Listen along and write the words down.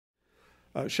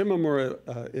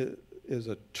Shimomura is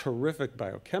a terrific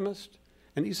biochemist,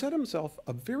 and he set himself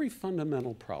a very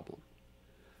fundamental problem.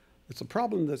 It's a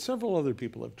problem that several other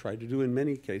people have tried to do in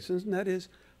many cases, and that is,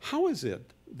 how is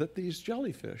it that these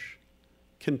jellyfish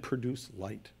can produce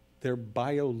light? They're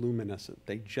bioluminescent.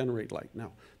 They generate light.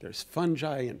 Now, there's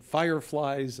fungi and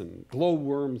fireflies and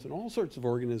glowworms and all sorts of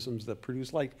organisms that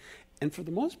produce light, and for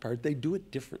the most part, they do it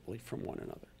differently from one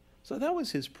another. So that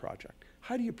was his project.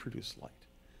 How do you produce light?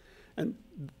 And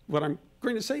what I'm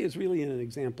going to say is really an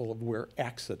example of where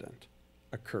accident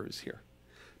occurs here.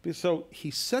 So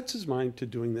he sets his mind to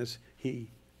doing this.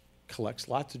 He collects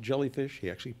lots of jellyfish.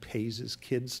 He actually pays his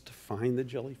kids to find the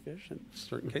jellyfish in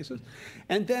certain cases.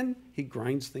 And then he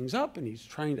grinds things up, and he's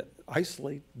trying to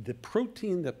isolate the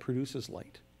protein that produces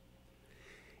light.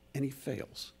 And he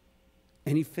fails.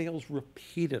 And he fails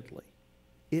repeatedly.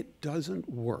 It doesn't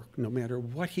work. No matter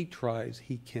what he tries,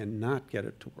 he cannot get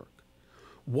it to work.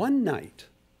 One night,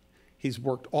 he's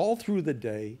worked all through the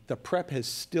day. The prep has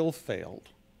still failed.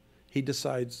 He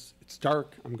decides, it's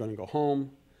dark, I'm going to go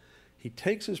home. He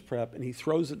takes his prep and he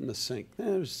throws it in the sink.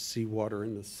 There's seawater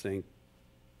in the sink,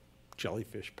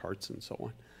 jellyfish parts and so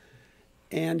on.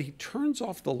 And he turns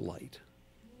off the light,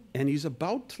 and he's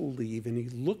about to leave, and he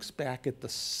looks back at the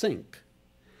sink,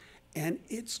 and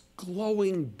it's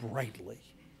glowing brightly.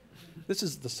 This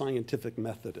is the scientific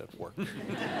method at work.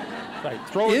 Right,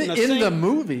 throw it in the sink. In the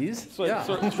movies. So, yeah.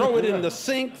 So throw it in the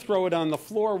sink, throw it on the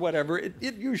floor, whatever. It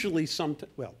usually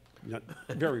well, not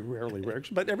very rarely works,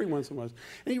 but every once in a while.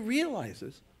 And he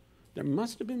realizes there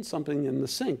must have been something in the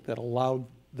sink that allowed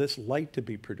this light to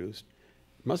be produced.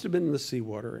 It must have been in the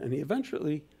seawater, and he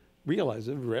eventually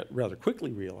realizes, rather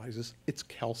quickly realizes, it's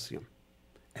calcium.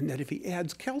 And that if he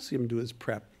adds calcium to his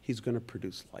prep, he's going to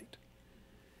produce light.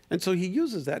 And so he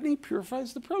uses that, and he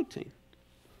purifies the protein.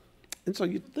 And so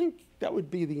you'd think that would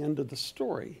be the end of the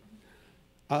story.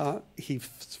 He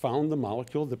found the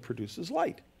molecule that produces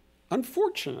light.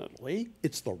 Unfortunately,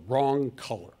 it's the wrong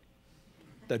color.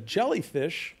 The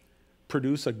jellyfish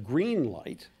produce a green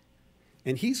light,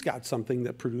 and he's got something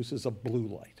that produces a blue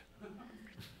light.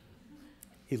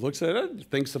 He looks at it,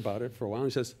 thinks about it for a while,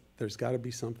 and says, there's got to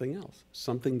be something else,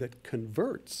 something that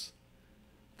converts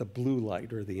the blue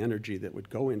light, or the energy that would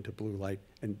go into blue light,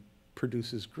 and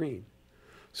produces green.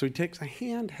 So he takes a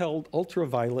handheld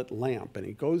ultraviolet lamp, and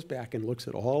he goes back and looks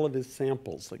at all of his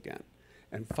samples again,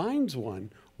 and finds one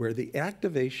where the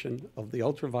activation of the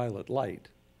ultraviolet light,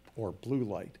 or blue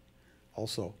light,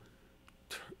 also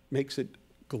makes it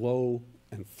glow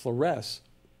and fluoresce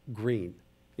green.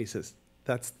 He says,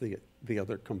 that's the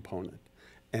other component.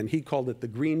 And he called it the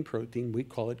Greene protein. We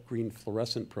call it Greene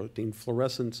fluorescent protein.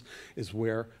 Fluorescence is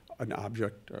where an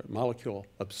object or a molecule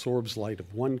absorbs light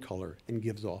of one color and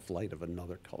gives off light of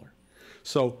another color.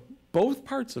 So both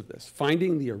parts of this,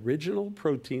 finding the original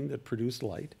protein that produced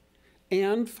light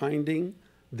and finding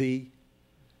the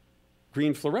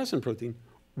Greene fluorescent protein,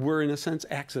 were in a sense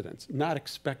accidents, not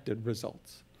expected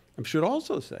results. I should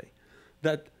also say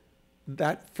that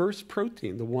that first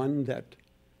protein, the one that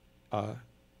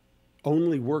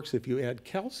only works if you add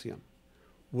calcium,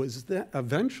 was then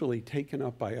eventually taken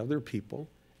up by other people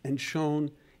and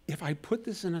shown, if I put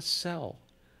this in a cell,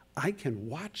 I can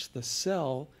watch the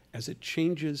cell as it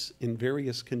changes in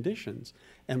various conditions.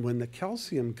 And when the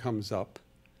calcium comes up,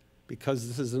 because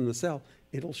this is in the cell,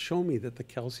 it'll show me that the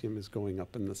calcium is going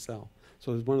up in the cell.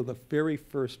 So it's one of the very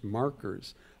first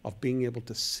markers of being able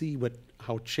to see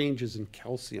how changes in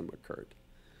calcium occurred.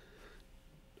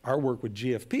 Our work with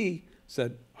GFP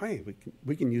said, hey,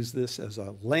 we can use this as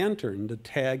a lantern to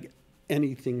tag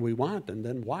anything we want and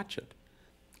then watch it.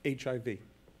 HIV,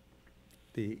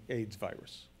 the AIDS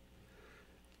virus.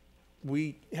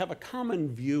 We have a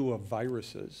common view of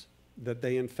viruses, that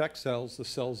they infect cells, the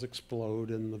cells explode,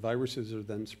 and the viruses are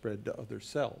then spread to other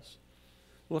cells.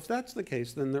 Well, if that's the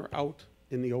case, then they're out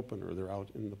in the open, or they're out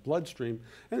in the bloodstream,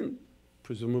 and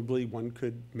presumably one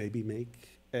could maybe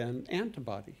make an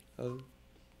antibody,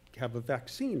 have a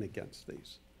vaccine against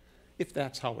these, if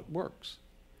that's how it works.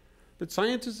 But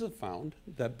scientists have found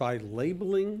that by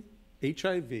labeling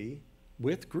HIV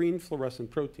with Greene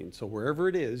fluorescent protein, so wherever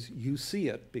it is, you see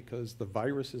it because the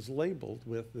virus is labeled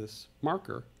with this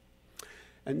marker,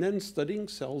 and then studying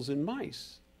cells in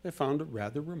mice, they found a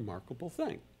rather remarkable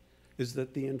thing, is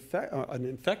that an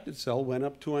infected cell went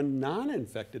up to a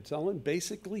non-infected cell and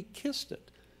basically kissed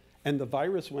it. And the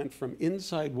virus went from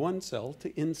inside one cell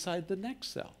to inside the next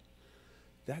cell.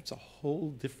 That's a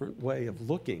whole different way of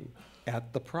looking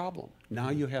at the problem. Now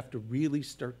you have to really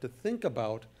start to think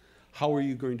about, how are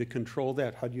you going to control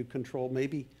that? How do you control,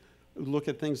 maybe look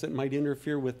at things that might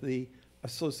interfere with the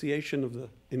association of the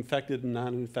infected and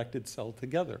non-infected cell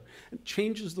together. It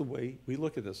changes the way we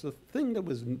look at this. The thing that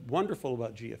was wonderful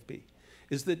about GFP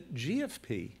is that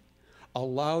GFP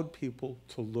allowed people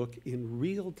to look in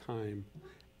real time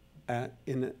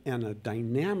in a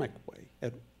dynamic way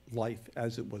at life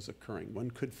as it was occurring.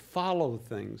 One could follow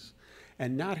things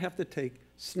and not have to take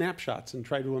snapshots and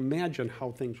try to imagine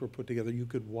how things were put together. You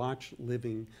could watch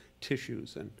living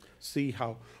tissues and see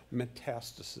how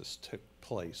metastasis took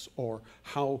place or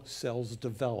how cells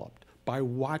developed by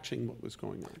watching what was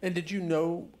going on. And did you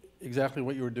know exactly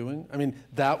what you were doing? I mean,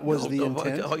 that was the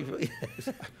intent?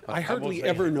 I hardly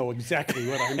ever know exactly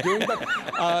what I'm doing,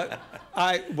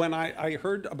 but when I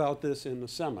heard about this in the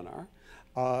seminar,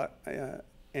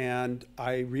 and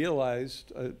I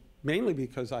realized, mainly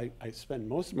because I spend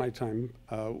most of my time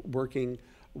working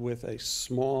with a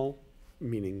small,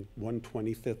 meaning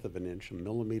 1/25 of an inch, a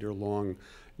millimeter long,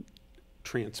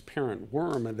 transparent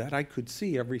worm, and that I could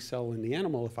see every cell in the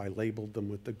animal if I labeled them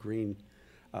with the green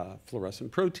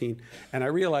fluorescent protein. And I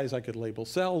realized I could label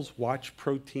cells, watch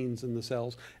proteins in the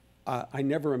cells. I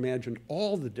never imagined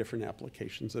all the different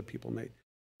applications that people made.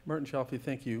 Merton Shalfie,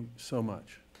 thank you so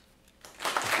much.